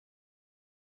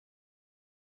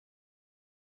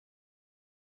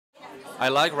I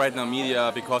like RightNow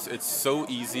Media because it's so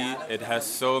easy. It has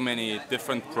so many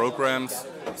different programs,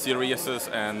 series,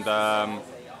 and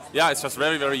yeah, it's just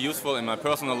very, very useful in my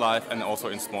personal life and also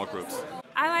in small groups.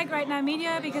 I like RightNow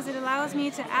Media because it allows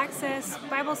me to access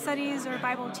Bible studies or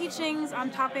Bible teachings on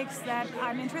topics that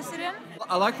I'm interested in.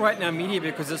 I like RightNow Media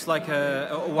because it's like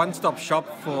a one-stop shop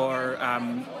for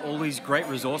all these great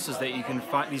resources that you can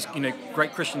find, these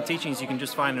great Christian teachings you can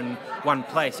just find in one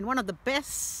place. And one of the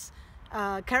best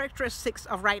characteristics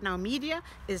of RightNow Media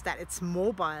is that it's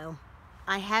mobile.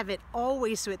 I have it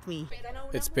always with me.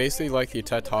 It's basically like the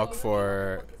TED Talk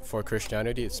for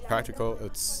Christianity. It's practical,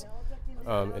 it's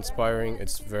inspiring,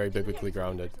 it's very biblically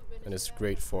grounded, and it's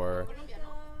great for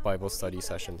Bible study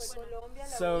sessions.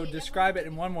 So describe it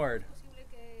in one word.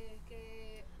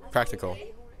 Practical.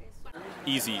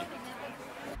 Easy.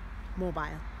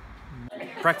 Mobile.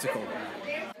 Practical.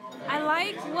 I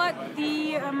like what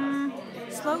the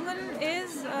slogan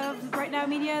is of RightNow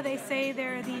Media. They say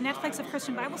they're the Netflix of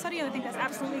Christian Bible study, and I think that's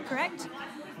absolutely correct.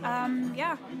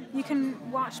 Yeah, you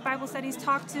can watch Bible studies,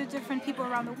 talk to different people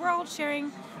around the world,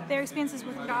 sharing their experiences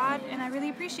with God, and I really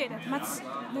appreciate it.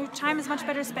 Their time is much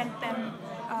better spent than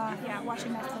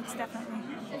watching Netflix, definitely.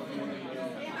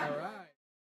 All right.